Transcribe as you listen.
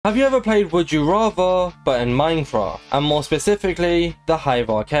Have you ever played Would You Rather, but in Minecraft, and more specifically, the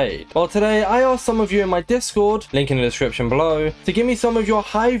Hive arcade? Well, today I asked some of you in my Discord, link in the description below, to give me some of your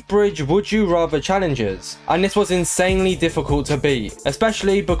Hive Bridge Would You Rather challenges. And this was insanely difficult to beat,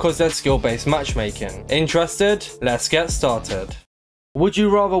 especially because there's skill-based matchmaking. Interested? Let's get started. Would you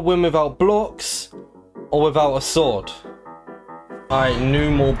rather win without blocks, or without a sword? Alright, new,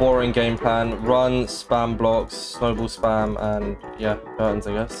 more boring game plan. Run, spam blocks, snowball spam, and yeah, curtains,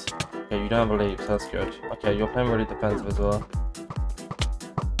 I guess. Okay, you don't have a leap, so that's good. Okay, you're playing really defensive as well.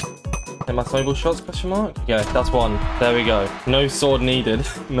 Okay, my snowball shots, question mark? Okay, that's one. There we go. No sword needed.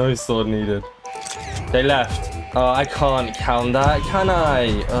 No sword needed. They left. Oh, I can't count that, can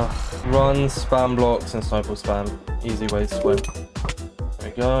I? Ugh. Run, spam blocks, and snowball spam. Easy ways to win. There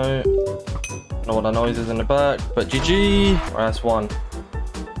we go. I don't know what that noise is in the back, but GG. Right, that's one.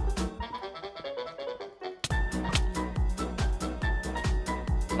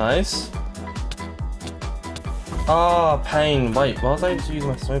 Nice. Ah, pain. Wait, why was I able to use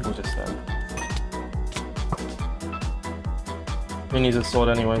my snowball just then? Who needs a sword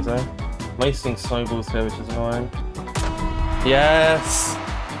anyways, though? Wasting snowballs here, which is annoying. Yes!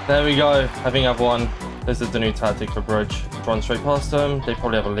 There we go. I think I've won. This is the new tactic for Bridge. Run straight past them. They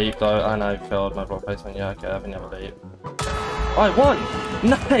probably have a leap though, and I failed my block placement. Yeah, okay, I think they have a leap. I won!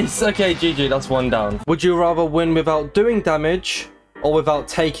 Nice! Okay, GG, that's one down. Would you rather win without doing damage, or without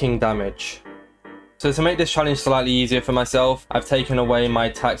taking damage? So to make this challenge slightly easier for myself, I've taken away my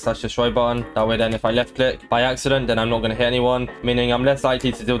attack/destroy button. That way then if I left click by accident, then I'm not going to hit anyone, meaning I'm less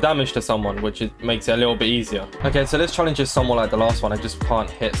likely to deal damage to someone, which makes it a little bit easier. Okay, so this challenge is somewhat like the last one. I just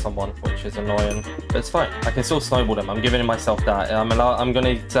can't hit someone, which is annoying. But it's fine. I can still snowball them. I'm giving myself that. I'm going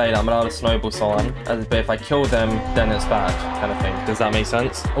to say that I'm allowed to snowball someone, but if I kill them, then it's bad, kind of thing. Does that make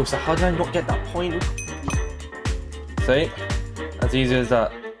sense? Oh, so how did I not get that point? See? As easy as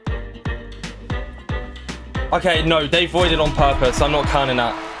that. Okay, no, they voided on purpose. I'm not counting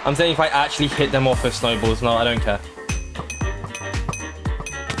that. I'm saying if I actually hit them off with snowballs. No, I don't care.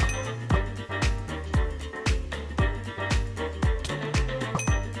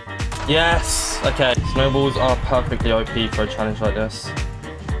 Yes! Okay, snowballs are perfectly OP for a challenge like this.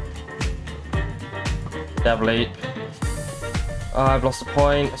 Dev leap. Oh, I've lost a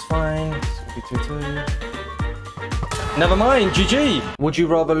point. It's fine. It's gonna be 2-2. Never mind, GG! Would you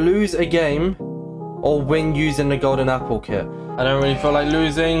rather lose a game or win using the golden apple kit? I don't really feel like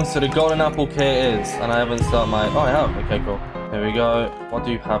losing, so the golden apple kit is, and I haven't started my, oh I have, okay cool. Here we go. What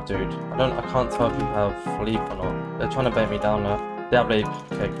do you have, dude? I can't tell if you have leap or not. They're trying to bait me down now. They have leap,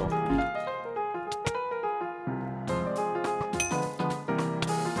 okay cool.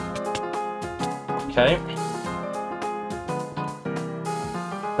 Okay.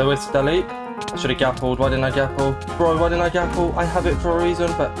 They wasted their leap. I should have gappled. Why didn't I gapple? Bro, why didn't I gapple? I have it for a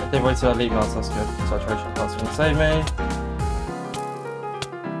reason, but they waited a leap now, so that's good. Saturation plus going to save me.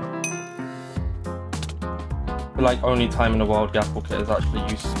 I feel like only time in the world gapple kit is actually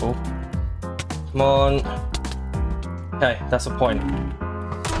useful. Come on. Okay, that's a point.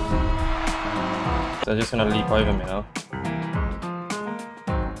 So they're just going to leap over me now.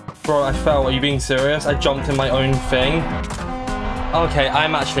 Bro, I fell. Are you being serious? I jumped in my own thing. Okay,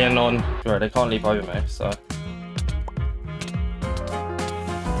 I'm actually a non. Right, they can't leap over me, so.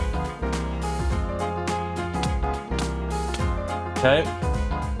 Okay.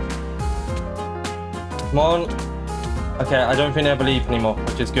 Come on. Okay, I don't think they have a leap anymore,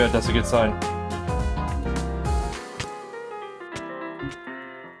 which is good. That's a good sign.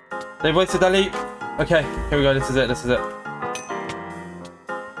 They've wasted that leap. Okay, here we go. This is it. This is it.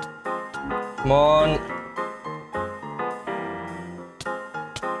 Come on.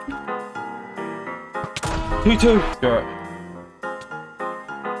 Me too. Screw it.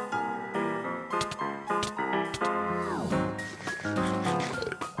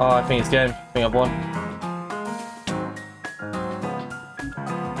 Oh, I think it's game. I think I've won.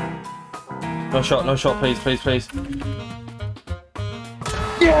 No shot, please, please, please.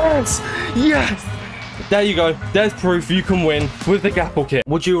 Yes! Yes! There you go. There's proof you can win with the gapple kit.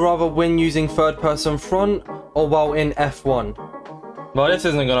 Would you rather win using third person front or while in F1? Well, this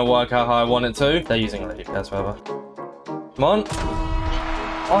isn't going to work out how I want it to. They're using leap, that's whatever. Come on.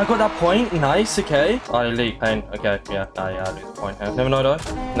 Oh, I got that point. Nice, okay. Oh, leap, pain. Okay, yeah. I lose the point here. Never know, though.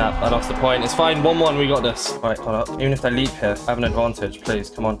 Nah, I lost the point. It's fine. 1-1, we got this. Right, hold up. Even if they leap here, I have an advantage. Please,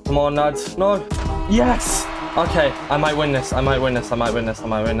 come on. Come on, lads. No. Yes! Okay, I might win this. I might win this. I might win this. I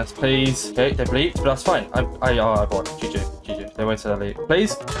might win this. Please. Okay, they've leaped, but that's fine. I won. GG. GG. They wasted their leap.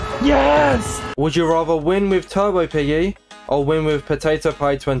 Please. Yes! Would you rather win with Turbo Piggy or win with potato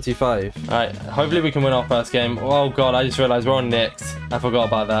pie 25. Alright, hopefully we can win our first game. Oh god, I just realized we're on Nyx. I forgot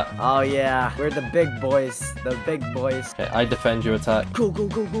about that. Oh yeah, we're the big boys. The big boys. Okay, I defend, you attack. Go, go,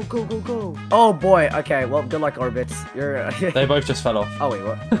 go, go, go, go, go. Oh boy, okay, well, good luck, Orbitzz. You're... They both just fell off. Oh wait,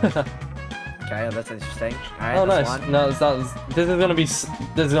 what? Okay, that's interesting. Alright, oh nice. one. No, this is gonna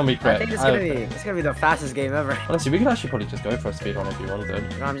be quick. I think it's gonna be the fastest game ever. Honestly, we could actually probably just go for a speed run if you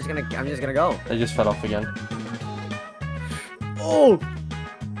wanted. No, I'm just gonna go. They just fell off again. Oh!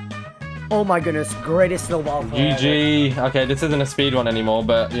 Oh my goodness, greatest snowball. GG. Okay, this isn't a speed run anymore,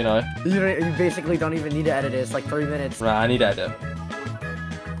 but you know. You basically don't even need to edit it. It's like 3 minutes. Right, I need to edit.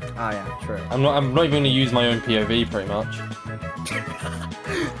 Oh yeah, true. I'm not even gonna use my own POV pretty much.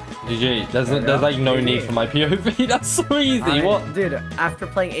 GG. There's like no need for my POV. That's so easy. What? Dude, after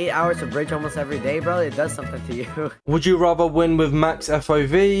playing 8 hours of Bridge almost every day, bro, it does something to you. Would you rather win with max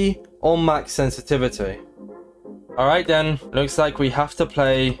FOV or max sensitivity? Alright then, looks like we have to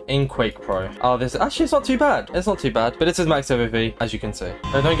play in Quake Pro. Oh, this actually it's not too bad. It's not too bad, but this is max FOV, as you can see.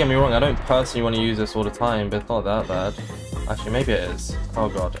 Now, don't get me wrong, I don't personally want to use this all the time, but it's not that bad. Actually, maybe it is. Oh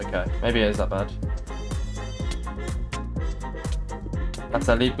god, okay. Maybe it is that bad. That's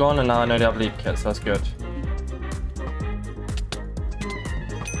that leap gone, and now I know they have leap kits, so that's good.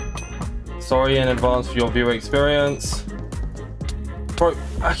 Sorry in advance for your viewer experience. Bro,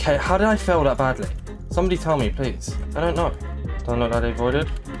 okay, how did I fail that badly? Somebody tell me, please. I don't know. Don't know that they avoided.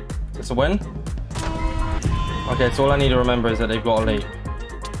 Is this a win? Okay, so all I need to remember is that they've got a leap.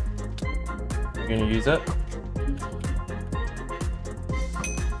 I'm gonna use it.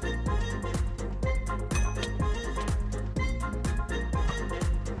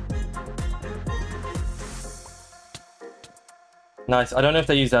 Nice. I don't know if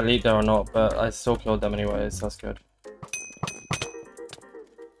they use that leap there or not, but I still killed them anyways, so that's good.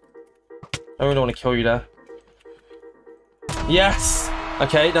 I really want to kill you there. Yes!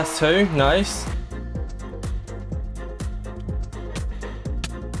 Okay, that's 2. Nice.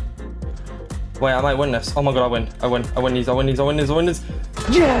 Wait, I might win this. Oh my god, I win. I win these.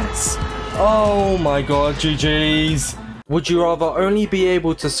 Yes! Oh my god, GG's. Would you rather only be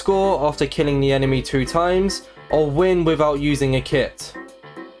able to score after killing the enemy 2 times, or win without using a kit?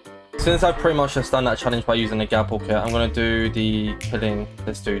 Since I've pretty much just done that challenge by using the Gapple kit, I'm going to do the killing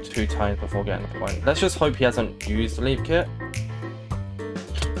this dude 2 times before getting the point. Let's just hope he hasn't used the leap kit.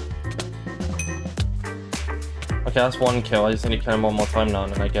 Okay, that's 1 kill. I just need to kill him 1 more time now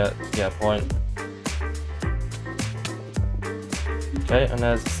and then I get a point. Okay, and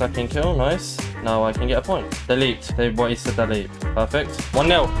there's the 2nd kill. Nice. Now I can get a point. They leaped. They wasted their leap. Perfect.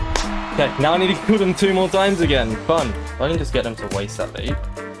 1-0. Okay, now I need to kill them 2 more times again. Fun. If I can just get them to waste that leap.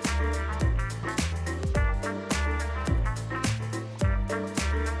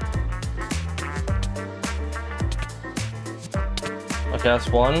 Okay, that's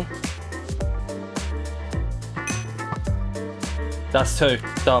 1. That's 2.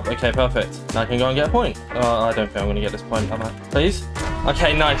 Dub. Okay, perfect. Now I can go and get a point. I don't think I'm going to get this point, am I? Please?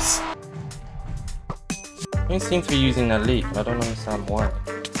 Okay, nice. They don't seem to be using their leap, and I don't understand why.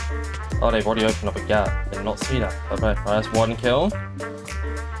 Oh, they've already opened up a gap. Did not see that. Okay, right, that's 1 kill.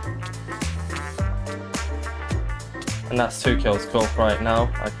 And that's 2 kills. Cool. Right, now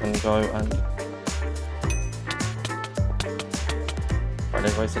I can go and... Right,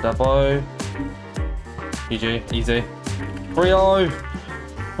 they've wasted that bow. GG. Easy. 3-0.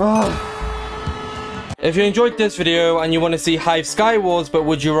 Oh. If you enjoyed this video and you want to see Hive Skywars but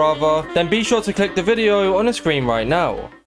would you rather, then be sure to click the video on the screen right now.